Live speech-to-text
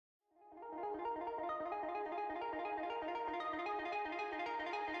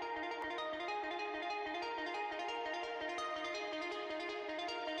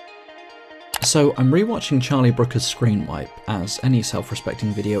So I'm rewatching Charlie Brooker's Screen Wipe, as any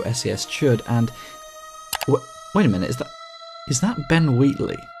self-respecting video SES should, and... wait a minute, is that Ben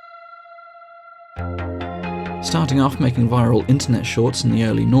Wheatley? Starting off making viral internet shorts in the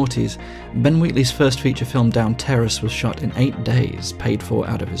early noughties, Ben Wheatley's first feature film Down Terrace was shot in 8 days, paid for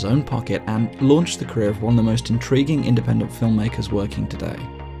out of his own pocket, and launched the career of one of the most intriguing independent filmmakers working today.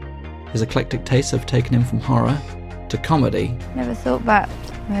 His eclectic tastes have taken him from horror to comedy. Never thought about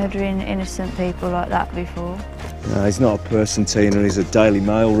murdering innocent people like that before. No, he's not a person, Tina, he's a Daily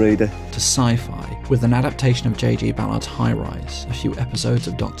Mail reader. To sci-fi, with an adaptation of J.G. Ballard's High Rise, a few episodes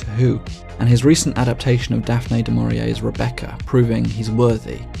of Doctor Who, and his recent adaptation of Daphne du Maurier's Rebecca, proving he's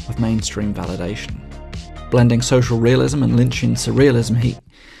worthy of mainstream validation. Blending social realism and Lynchian surrealism,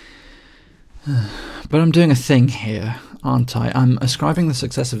 But I'm doing a thing here, aren't I? I'm ascribing the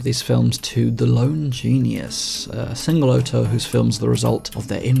success of these films to the lone genius, a single auteur whose films are the result of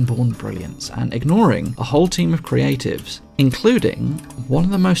their inborn brilliance, and ignoring a whole team of creatives, including one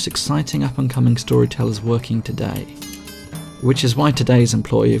of the most exciting up-and-coming storytellers working today. Which is why today's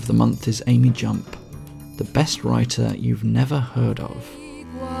Employee of the Month is Amy Jump, the best writer you've never heard of.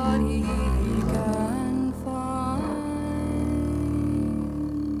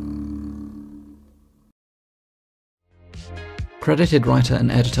 Credited writer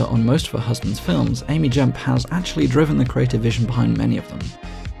and editor on most of her husband's films, Amy Jump has actually driven the creative vision behind many of them.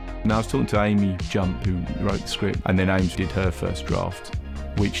 Now I was talking to Amy Jump, who wrote the script, and then Amy did her first draft,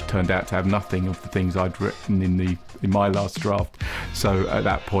 which turned out to have nothing of the things I'd written in my last draft. So at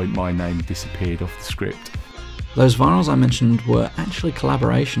that point my name disappeared off the script. Those virals I mentioned were actually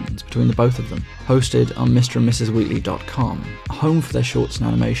collaborations between the both of them, hosted on MrandMrsWheatley.com, a home for their shorts and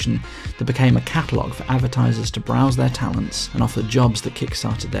animation that became a catalogue for advertisers to browse their talents and offer jobs that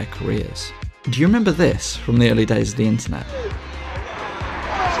kick-started their careers. Do you remember this from the early days of the internet?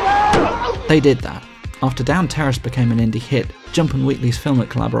 They did that. After Down Terrace became an indie hit, Jump and Wheatley's filmic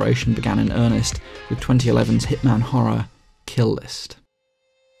collaboration began in earnest with 2011's hitman horror Kill List.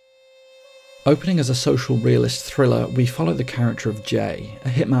 Opening as a social realist thriller, we follow the character of Jay, a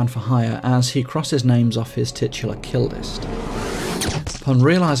hitman for hire, as he crosses names off his titular kill list. Upon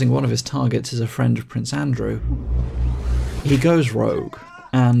realising one of his targets is a friend of Prince Andrew, he goes rogue,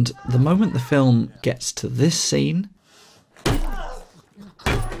 and the moment the film gets to this scene,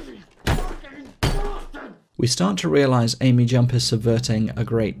 we start to realise Amy Jump is subverting a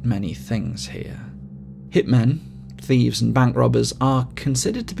great many things here. Hitmen, thieves and bank robbers are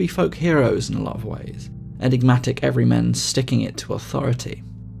considered to be folk heroes in a lot of ways, enigmatic everymen sticking it to authority.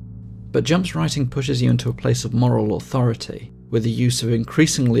 But Jump's writing pushes you into a place of moral authority, with the use of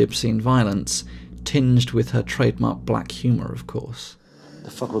increasingly obscene violence, tinged with her trademark black humour, of course. The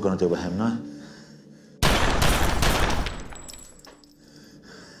fuck are we gonna do with him now?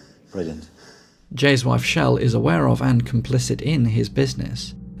 Brilliant. Jay's wife Shell is aware of and complicit in his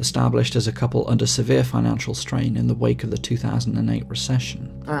business, established as a couple under severe financial strain in the wake of the 2008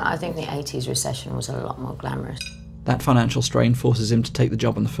 recession. I think the 80s recession was a lot more glamorous. That financial strain forces him to take the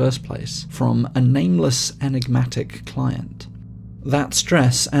job in the first place, from a nameless, enigmatic client. That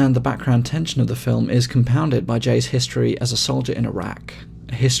stress and the background tension of the film is compounded by Jay's history as a soldier in Iraq,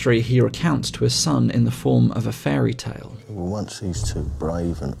 a history he recounts to his son in the form of a fairy tale. Well, once these two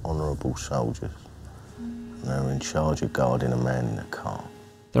brave and honourable soldiers, and they were in charge of guarding a man in a car.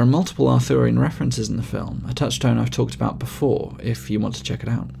 There are multiple Arthurian references in the film, a touchstone I've talked about before, if you want to check it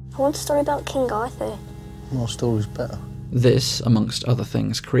out. I want a story about King Arthur. My story's better. This, amongst other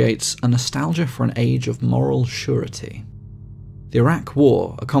things, creates a nostalgia for an age of moral surety. The Iraq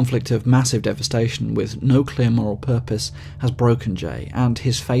War, a conflict of massive devastation with no clear moral purpose, has broken Jay, and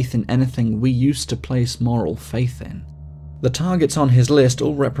his faith in anything we used to place moral faith in. The targets on his list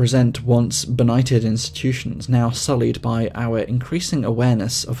all represent once benighted institutions, now sullied by our increasing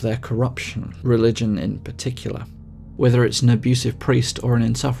awareness of their corruption, religion in particular. Whether it's an abusive priest or an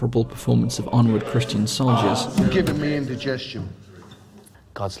insufferable performance of onward Christian soldiers. You're giving me indigestion.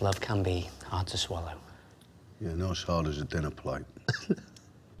 God's love can be hard to swallow. Yeah, not as hard as a dinner plate.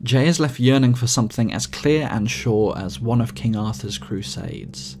 Jay is left yearning for something as clear and sure as one of King Arthur's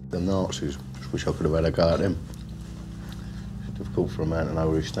crusades. The Nazis, wish I could have had a go at them. Difficult for a man to know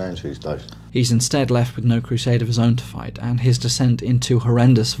where he stands these days. He's instead left with no crusade of his own to fight, and his descent into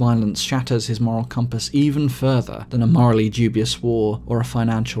horrendous violence shatters his moral compass even further than a morally dubious war or a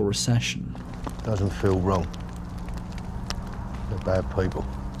financial recession. Doesn't feel wrong. They're bad people.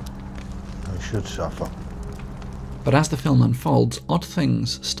 They should suffer. But as the film unfolds, odd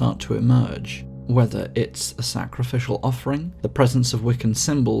things start to emerge. Whether it's a sacrificial offering, the presence of Wiccan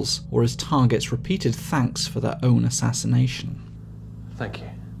symbols, or his target's repeated thanks for their own assassination. Thank you.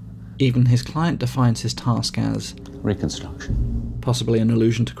 Even his client defines his task as reconstruction. Possibly an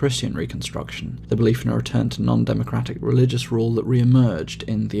allusion to Christian Reconstruction, the belief in a return to non-democratic religious rule that re-emerged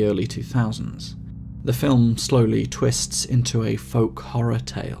in the early 2000s. The film slowly twists into a folk horror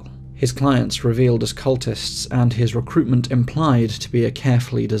tale. His clients revealed as cultists, and his recruitment implied to be a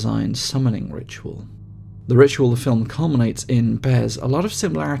carefully designed summoning ritual. The ritual the film culminates in bears a lot of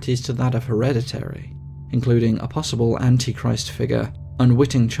similarities to that of Hereditary, including a possible Antichrist figure,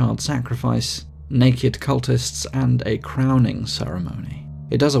 unwitting child sacrifice, naked cultists, and a crowning ceremony.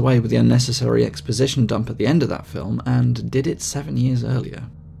 It does away with the unnecessary exposition dump at the end of that film, and did it 7 years earlier.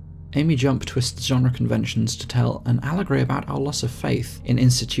 Amy Jump twists genre conventions to tell an allegory about our loss of faith in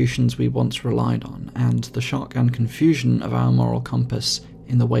institutions we once relied on, and the shock and confusion of our moral compass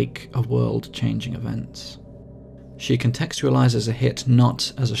in the wake of world-changing events. She contextualizes a hit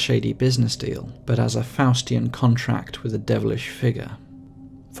not as a shady business deal, but as a Faustian contract with a devilish figure.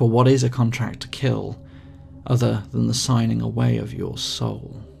 For what is a contract to kill, other than the signing away of your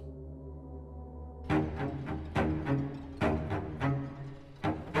soul?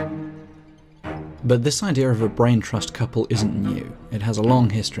 But this idea of a brain trust couple isn't new. It has a long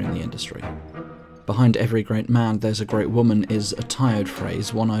history in the industry. Behind every great man there's a great woman is a tired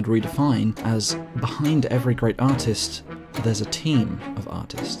phrase, one I'd redefine as behind every great artist there's a team of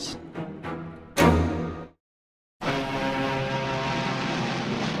artists.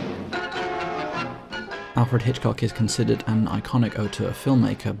 Alfred Hitchcock is considered an iconic auteur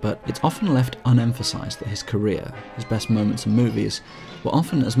filmmaker, but it's often left unemphasized that his career, his best moments in movies, were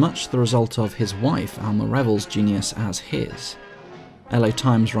often as much the result of his wife Alma Reville's genius as his. LA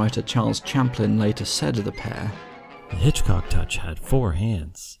Times writer Charles Champlin later said of the pair, "The Hitchcock touch had 4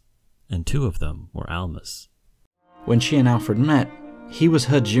 hands, and 2 of them were Alma's." When she and Alfred met, he was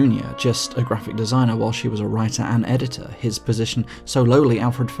her junior, just a graphic designer, while she was a writer and editor, his position so lowly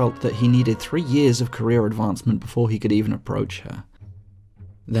Alfred felt that he needed 3 years of career advancement before he could even approach her.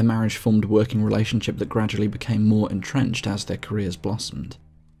 Their marriage formed a working relationship that gradually became more entrenched as their careers blossomed.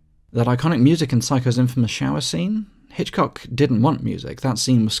 That iconic music in Psycho's infamous shower scene? Hitchcock didn't want music. That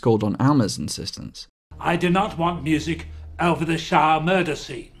scene was scored on Alma's insistence. "I do not want music over the shower murder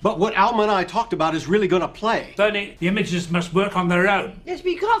scene." But what Alma and I talked about is really going to play. Bernie, the images must work on their own. Yes,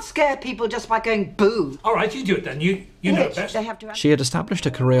 but you can't scare people just by going boo. All right, you do it then. You know best. She had established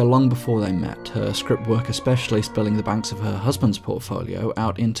a career long before they met, her script work especially spilling the banks of her husband's portfolio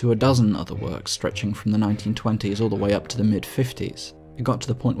out into a dozen other works stretching from the 1920s all the way up to the mid-50s. It got to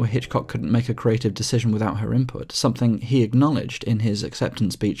the point where Hitchcock couldn't make a creative decision without her input, something he acknowledged in his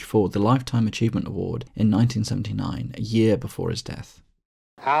acceptance speech for the Lifetime Achievement Award in 1979, a year before his death.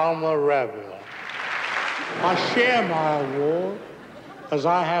 Alma Reville, I share my award as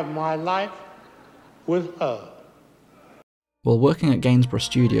I have my life with her. While working at Gainsborough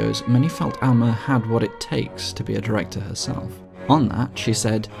Studios, many felt Alma had what it takes to be a director herself. On that, she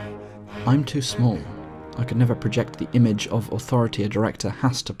said, "I'm too small. I could never project the image of authority a director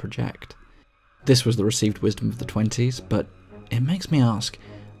has to project." This was the received wisdom of the 20s, but it makes me ask,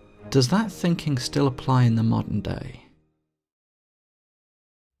 does that thinking still apply in the modern day?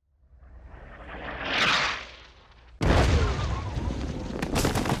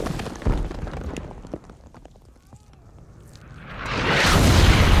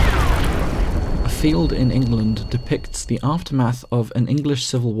 A field in England depicts the aftermath of an English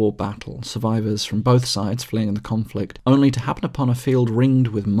Civil War battle, survivors from both sides fleeing the conflict, only to happen upon a field ringed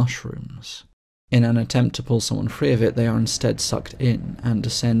with mushrooms. In an attempt to pull someone free of it, they are instead sucked in and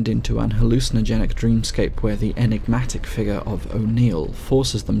descend into an hallucinogenic dreamscape where the enigmatic figure of O'Neill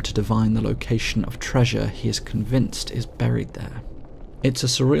forces them to divine the location of treasure he is convinced is buried there. It's a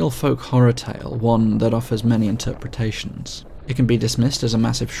surreal folk horror tale, one that offers many interpretations. It can be dismissed as a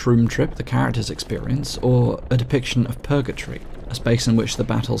massive shroom trip the characters experience, or a depiction of purgatory, a space in which the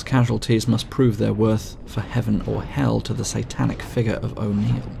battle's casualties must prove their worth for heaven or hell to the satanic figure of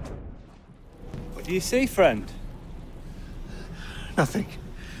O'Neill. What do you see, friend? Nothing.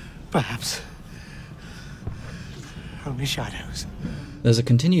 Perhaps. Only shadows. There's a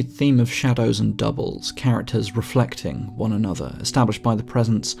continued theme of shadows and doubles, characters reflecting one another, established by the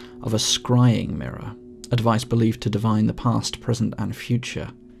presence of a scrying mirror, a device believed to divine the past, present, and future.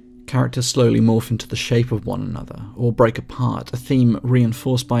 Characters slowly morph into the shape of one another, or break apart, a theme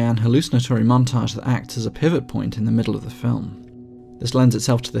reinforced by an hallucinatory montage that acts as a pivot point in the middle of the film. This lends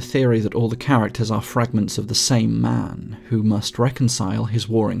itself to the theory that all the characters are fragments of the same man, who must reconcile his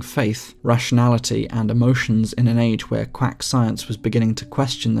warring faith, rationality, and emotions in an age where quack science was beginning to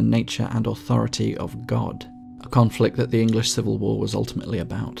question the nature and authority of God, a conflict that the English Civil War was ultimately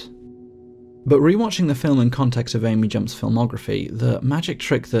about. But rewatching the film in context of Amy Jump's filmography, the magic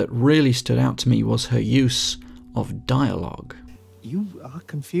trick that really stood out to me was her use of dialogue. You are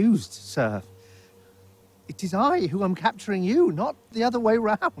confused, sir. It is I who am capturing you, not the other way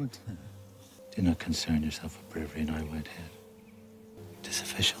round. Do not concern yourself with bravery and I went ahead. It is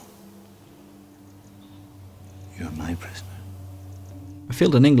official. You are my prisoner. A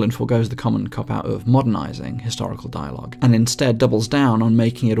field in England forgoes the common cop-out of modernising historical dialogue, and instead doubles down on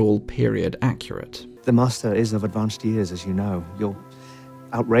making it all period accurate. The master is of advanced years, as you know. Your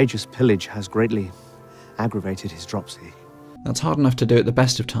outrageous pillage has greatly aggravated his dropsy. That's hard enough to do at the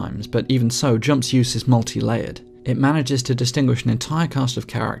best of times, but even so, Jump's use is multi-layered. It manages to distinguish an entire cast of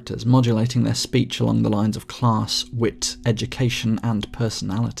characters, modulating their speech along the lines of class, wit, education, and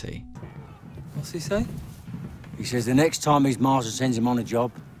personality. What's he say? He says the next time his master sends him on a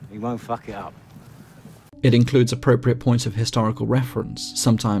job, he won't fuck it up. It includes appropriate points of historical reference,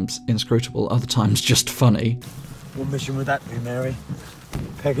 sometimes inscrutable, other times just funny. What mission would that be, Mary?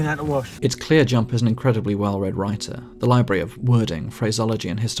 Pegging out the wash. It's clear Jump is an incredibly well-read writer. The library of wording, phraseology,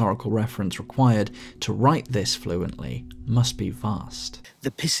 and historical reference required to write this fluently must be vast. The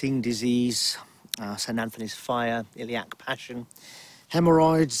pissing disease, St. Anthony's fire, iliac passion,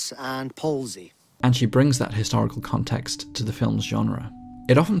 hemorrhoids, and palsy. And she brings that historical context to the film's genre.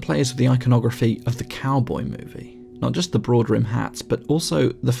 It often plays with the iconography of the cowboy movie. Not just the broad rim hats, but also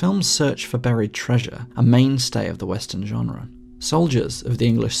the film's search for buried treasure, a mainstay of the Western genre. Soldiers of the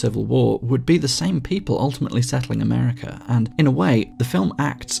English Civil War would be the same people ultimately settling America, and in a way, the film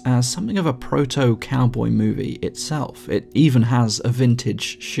acts as something of a proto-cowboy movie itself. It even has a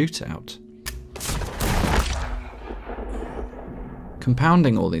vintage shootout.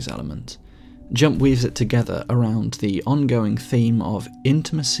 Compounding all these elements, Jump weaves it together around the ongoing theme of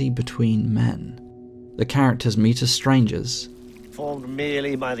intimacy between men. The characters meet as strangers, Formed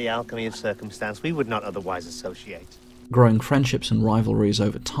merely by the alchemy of circumstance we would not otherwise associate. growing friendships and rivalries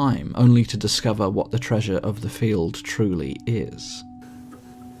over time, only to discover what the treasure of the field truly is.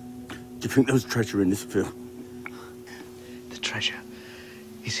 Do you think there was treasure in this film? The treasure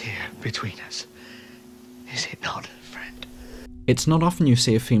is here between us. Is it not, friend? It's not often you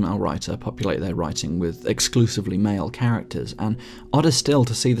see a female writer populate their writing with exclusively male characters, and odder still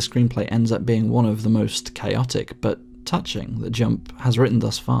to see the screenplay ends up being one of the most chaotic but touching that Jump has written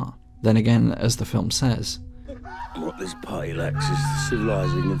thus far. Then again, as the film says, What this party lacks is the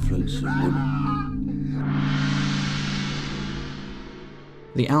civilising influence of women.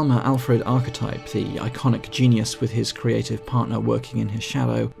 The Alma Alfred archetype, the iconic genius with his creative partner working in his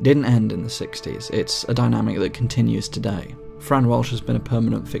shadow, didn't end in the 60s. It's a dynamic that continues today. Fran Walsh has been a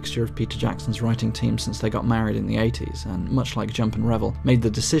permanent fixture of Peter Jackson's writing team since they got married in the 80s, and much like Jump and Revel, made the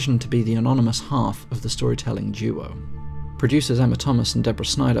decision to be the anonymous half of the storytelling duo. Producers Emma Thomas and Deborah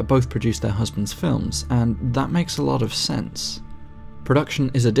Snyder both produced their husbands' films, and that makes a lot of sense. Production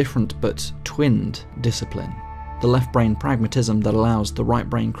is a different but twinned discipline, the left-brain pragmatism that allows the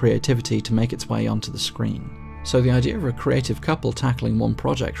right-brain creativity to make its way onto the screen. So the idea of a creative couple tackling one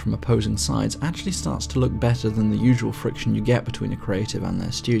project from opposing sides actually starts to look better than the usual friction you get between a creative and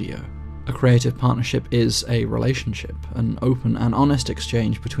their studio. A creative partnership is a relationship, an open and honest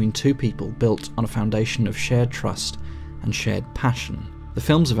exchange between two people built on a foundation of shared trust and shared passion. The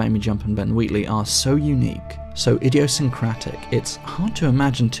films of Amy Jump and Ben Wheatley are so unique, so idiosyncratic, it's hard to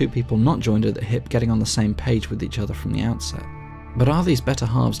imagine two people not joined at the hip getting on the same page with each other from the outset. But are these better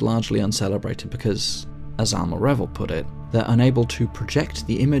halves largely uncelebrated because, as Alma Revel put it, they're unable to project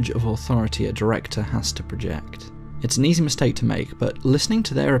the image of authority a director has to project? It's an easy mistake to make, but listening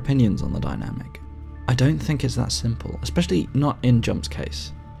to their opinions on the dynamic, I don't think it's that simple, especially not in Jump's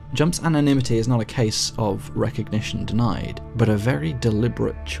case. Jump's anonymity is not a case of recognition denied, but a very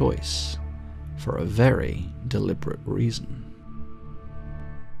deliberate choice, for a very deliberate reason.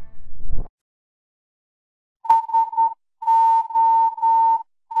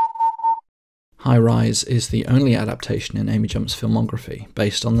 High Rise is the only adaptation in Amy Jump's filmography,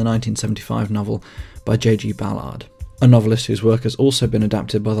 based on the 1975 novel by J.G. Ballard, a novelist whose work has also been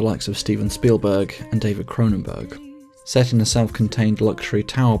adapted by the likes of Steven Spielberg and David Cronenberg. Set in a self-contained luxury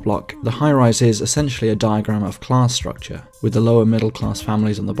tower block, the High Rise is essentially a diagram of class structure, with the lower middle-class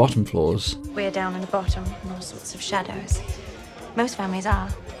families on the bottom floors. We're down in the bottom, in all sorts of shadows. Most families are,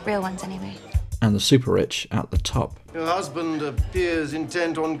 real ones anyway. And the super rich at the top. Your husband appears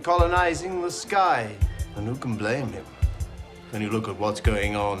intent on colonizing the sky, and who can blame him? When you look at what's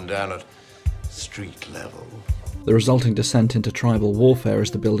going on down at street level. The resulting descent into tribal warfare as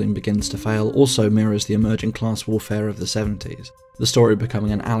the building begins to fail also mirrors the emerging class warfare of the 70s, the story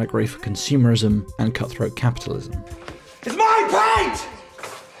becoming an allegory for consumerism and cutthroat capitalism. It's my paint!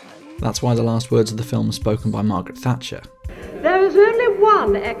 That's why the last words of the film are spoken by Margaret Thatcher. There is only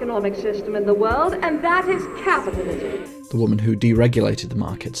one economic system in the world, and that is capitalism. The woman who deregulated the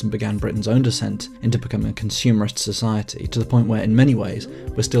markets and began Britain's own descent into becoming a consumerist society, to the point where, in many ways,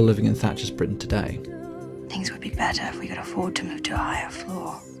 we're still living in Thatcher's Britain today. Things would be better if we could afford to move to a higher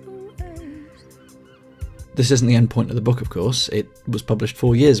floor. This isn't the end point of the book, of course. It was published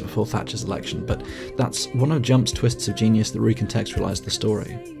 4 years before Thatcher's election, but that's one of Jump's twists of genius that recontextualised the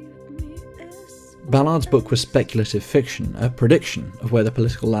story. Ballard's book was speculative fiction, a prediction of where the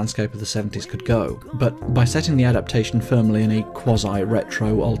political landscape of the 70s could go, but by setting the adaptation firmly in a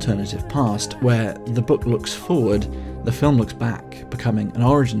quasi-retro alternative past, where the book looks forward, the film looks back, becoming an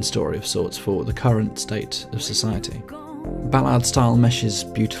origin story of sorts for the current state of society. Ballard's style meshes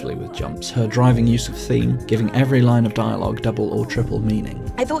beautifully with Jump's, her driving use of theme, giving every line of dialogue double or triple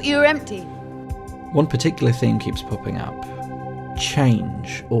meaning. I thought you were empty. One particular theme keeps popping up: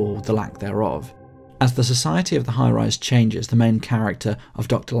 change, or the lack thereof. As the society of the High Rise changes, the main character of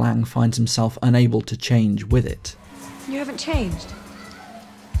Dr. Lang finds himself unable to change with it. You haven't changed.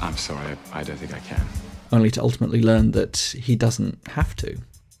 I'm sorry, I don't think I can. Only to ultimately learn that he doesn't have to.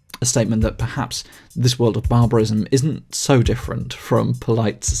 A statement that perhaps this world of barbarism isn't so different from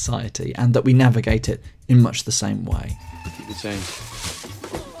polite society, and that we navigate it in much the same way. Keep the change.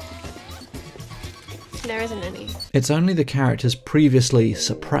 There isn't any. It's only the characters previously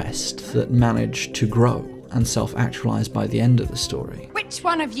suppressed that manage to grow and self-actualise by the end of the story. Which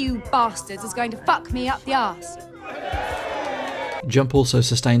one of you bastards is going to fuck me up the arse? Jump also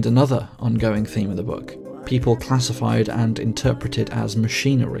sustained another ongoing theme of the book: people classified and interpreted as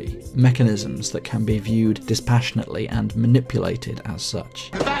machinery, mechanisms that can be viewed dispassionately and manipulated as such.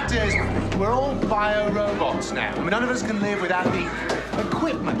 The fact is, we're all bio-robots now. I mean, none of us can live without the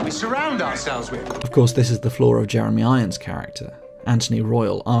equipment we surround ourselves with. Of course, this is the flaw of Jeremy Irons' character, Anthony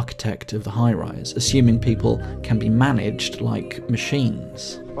Royal, architect of the High Rise, assuming people can be managed like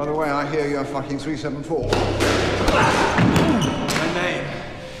machines. By the way, I hear you're fucking 374. My name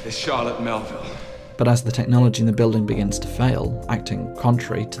is Charlotte Melville. But as the technology in the building begins to fail, acting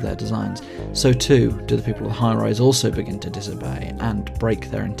contrary to their designs, so too do the people of the High Rise also begin to disobey and break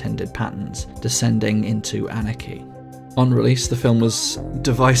their intended patterns, descending into anarchy. On release, the film was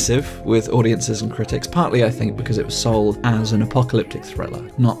divisive with audiences and critics, partly I think because it was sold as an apocalyptic thriller,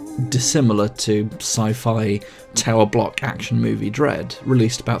 not dissimilar to sci-fi tower block action movie Dread,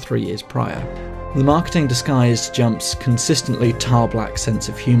 released about 3 years prior. The marketing disguised Jump's consistently tar-black sense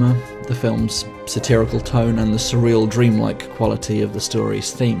of humour, the film's satirical tone, and the surreal dreamlike quality of the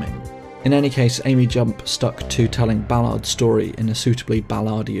story's theming. In any case, Amy Jump stuck to telling Ballard's story in a suitably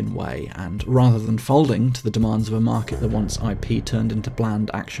Ballardian way, and rather than folding to the demands of a market that wants IP turned into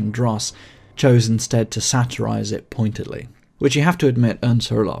bland action dross, chose instead to satirise it pointedly, which you have to admit earns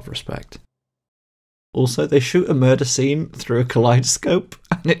her a lot of respect. Also, they shoot a murder scene through a kaleidoscope,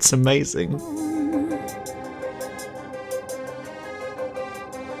 and it's amazing.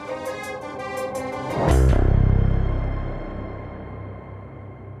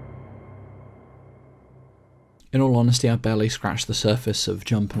 In all honesty, I barely scratched the surface of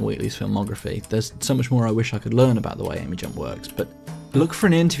Jump and Wheatley's filmography. There's so much more I wish I could learn about the way Amy Jump works, but look for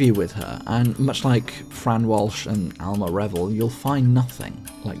an interview with her, and much like Fran Walsh and Alma Revel, you'll find nothing.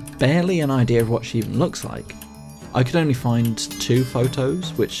 Like, barely an idea of what she even looks like. I could only find 2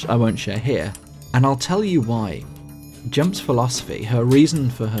 photos, which I won't share here, and I'll tell you why. Jump's philosophy, her reason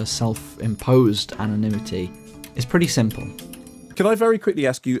for her self-imposed anonymity, is pretty simple. Can I very quickly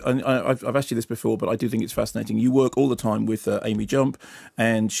ask you, and I've asked you this before, but I do think it's fascinating. You work all the time with Amy Jump,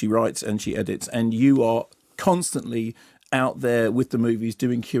 and she writes and she edits, and you are constantly out there with the movies,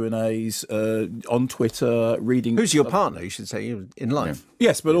 doing Q&As, on Twitter, reading... Who's your partner, you should say, in life? Yeah.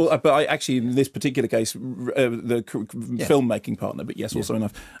 Yes, but I actually, in this particular case, the filmmaking partner, but yes, also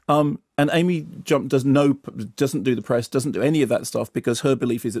enough. And Amy Jump doesn't do the press, doesn't do any of that stuff, because her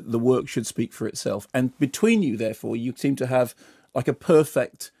belief is that the work should speak for itself. And between you, therefore, you seem to have like a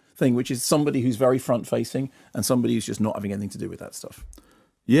perfect thing, which is somebody who's very front-facing and somebody who's just not having anything to do with that stuff.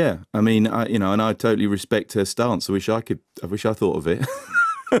 Yeah, I mean, and I totally respect her stance. I wish I thought of it.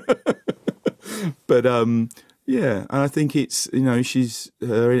 But yeah, and I think it's, she's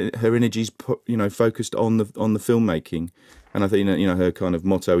her energy's focused on the filmmaking, and I think her kind of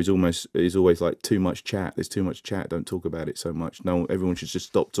motto is always like too much chat. There's too much chat. Don't talk about it so much. No, everyone should just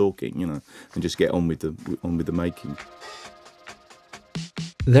stop talking, and just get on with the making.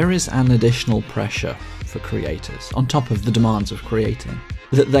 There is an additional pressure for creators, on top of the demands of creating,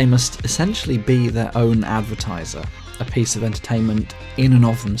 that they must essentially be their own advertiser, a piece of entertainment in and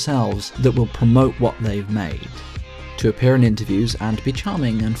of themselves that will promote what they've made. to appear in interviews and be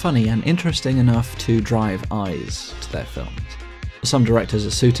charming and funny and interesting enough to drive eyes to their films. Some directors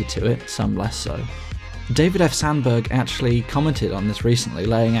are suited to it, some less so. David F. Sandberg actually commented on this recently,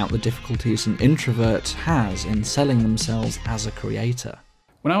 laying out the difficulties an introvert has in selling themselves as a creator.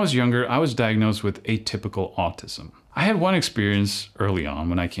 When I was younger, I was diagnosed with atypical autism. I had one experience early on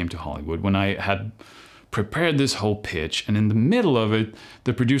when I came to Hollywood, when I had prepared this whole pitch, and in the middle of it,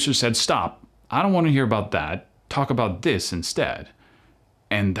 the producer said, "Stop, I don't want to hear about that, talk about this instead."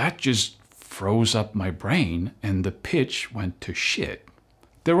 And that just froze up my brain, and the pitch went to shit.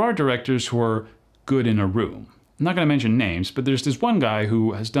 There are directors who are good in a room. I'm not going to mention names, but there's this one guy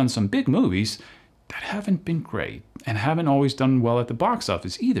who has done some big movies that haven't been great, and haven't always done well at the box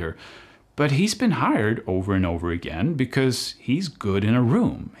office either. But he's been hired over and over again because he's good in a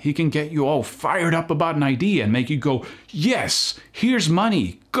room. He can get you all fired up about an idea and make you go, "Yes, here's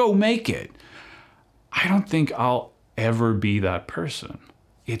money, go make it." I don't think I'll ever be that person.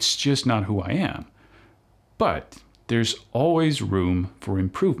 It's just not who I am. But there's always room for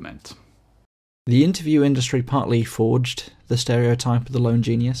improvement. The interview industry partly forged the stereotype of the lone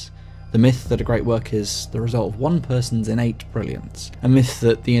genius. The myth that a great work is the result of one person's innate brilliance, a myth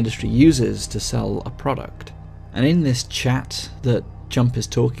that the industry uses to sell a product. And in this chat that Jump is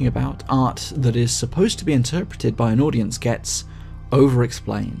talking about, art that is supposed to be interpreted by an audience gets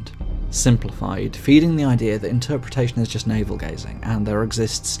over-explained, simplified, feeding the idea that interpretation is just navel-gazing, and there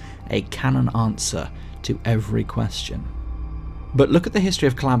exists a canon answer to every question. But look at the history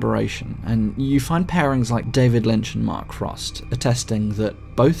of collaboration, and you find pairings like David Lynch and Mark Frost, attesting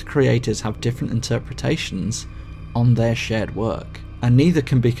that both creators have different interpretations on their shared work, and neither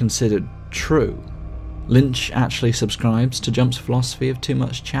can be considered true. Lynch actually subscribes to Jump's philosophy of too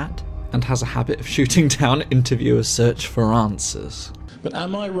much chat, and has a habit of shooting down interviewers' search for answers. But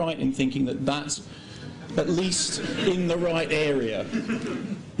am I right in thinking that that's at least in the right area?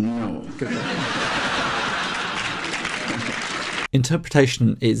 No.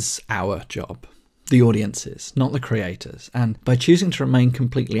 Interpretation is our job, the audience's, not the creators', and by choosing to remain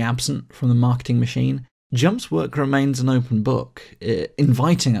completely absent from the marketing machine, Jump's work remains an open book,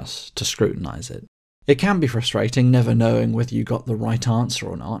 inviting us to scrutinise it. It can be frustrating never knowing whether you got the right answer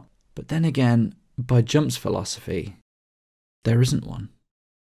or not, but then again, by Jump's philosophy, there isn't one.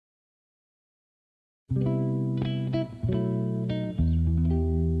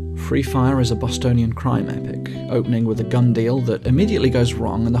 Free Fire is a Bostonian crime epic, opening with a gun deal that immediately goes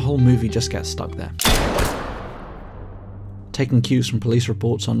wrong and the whole movie just gets stuck there. Taking cues from police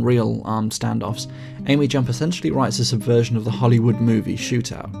reports on real armed standoffs, Amy Jump essentially writes a subversion of the Hollywood movie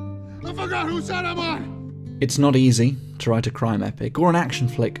shootout. I forgot whose side I'm on! It's not easy to write a crime epic, or an action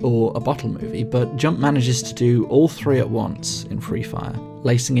flick, or a bottle movie, but Jump manages to do all three at once in Free Fire,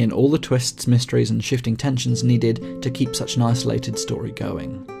 lacing in all the twists, mysteries and shifting tensions needed to keep such an isolated story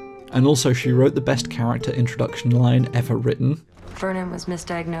going. And also she wrote the best character introduction line ever written. Vernon was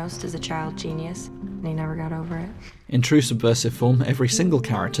misdiagnosed as a child genius, and he never got over it. In true subversive form, every single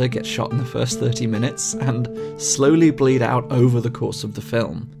character gets shot in the first 30 minutes and slowly bleed out over the course of the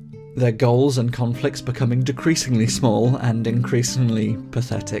film, their goals and conflicts becoming decreasingly small and increasingly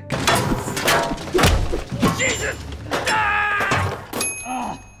pathetic. Jesus!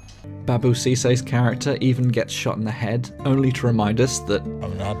 Babu Cisse's character even gets shot in the head, only to remind us that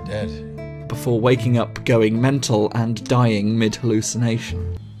I'm not dead. Before waking up, going mental, and dying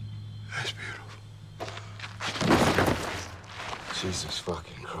mid-hallucination. That's beautiful. Jesus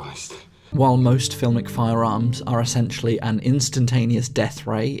fucking Christ. While most filmic firearms are essentially an instantaneous death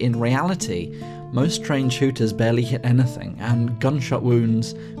ray, in reality, most trained shooters barely hit anything, and gunshot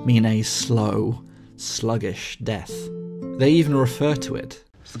wounds mean a slow, sluggish death. They even refer to it.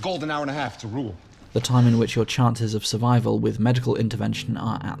 It's the golden hour and a half to rule. The time in which your chances of survival with medical intervention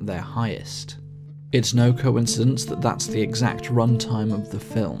are at their highest. It's no coincidence that that's the exact runtime of the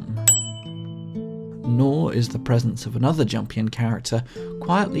film. Nor is the presence of another Jumpian character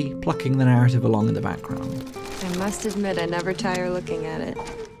quietly plucking the narrative along in the background. I must admit I never tire looking at it.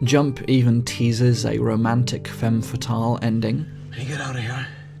 Jump even teases a romantic femme fatale ending. When you get out of here,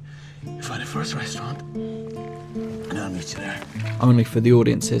 you find the first restaurant, and I'll meet you there. Only for the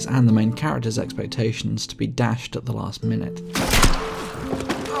audience's and the main character's expectations to be dashed at the last minute.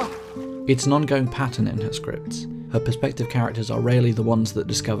 It's an ongoing pattern in her scripts. Her perspective characters are rarely the ones that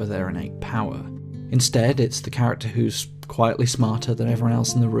discover their innate power. Instead, it's the character who's quietly smarter than everyone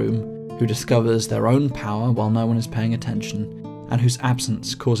else in the room, who discovers their own power while no one is paying attention, and whose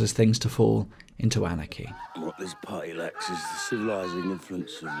absence causes things to fall into anarchy. What this party lacks is the civilising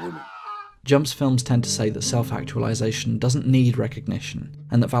influence of women. Jump's films tend to say that self-actualization doesn't need recognition,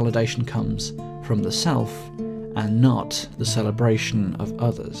 and that validation comes from the self and not the celebration of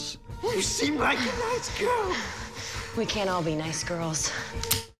others. You seem like a nice girl. We can't all be nice girls.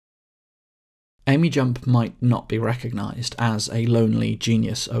 Amy Jump might not be recognised as a lonely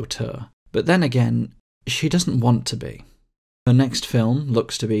genius auteur, but then again, she doesn't want to be. Her next film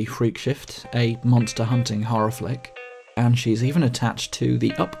looks to be Freakshift, a monster hunting horror flick, and she's even attached to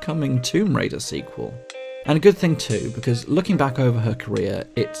the upcoming Tomb Raider sequel. And a good thing too, because looking back over her career,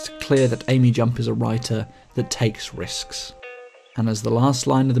 it's clear that Amy Jump is a writer that takes risks. And as the last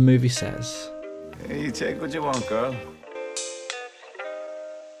line of the movie says, Hey, you take what you want, girl.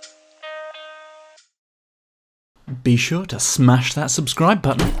 be sure to smash that subscribe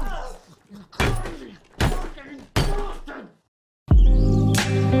button.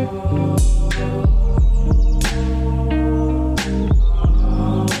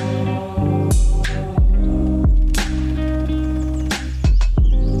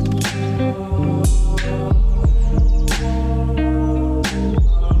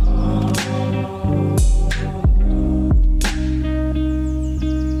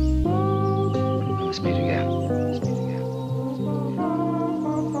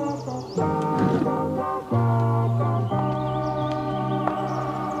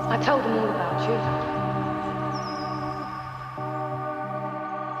 I told them all about you.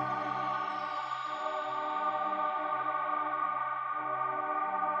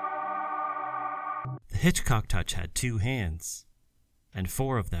 The Hitchcock touch had 2 hands, and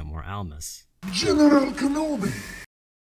 4 of them were Alma's. General Kenobi.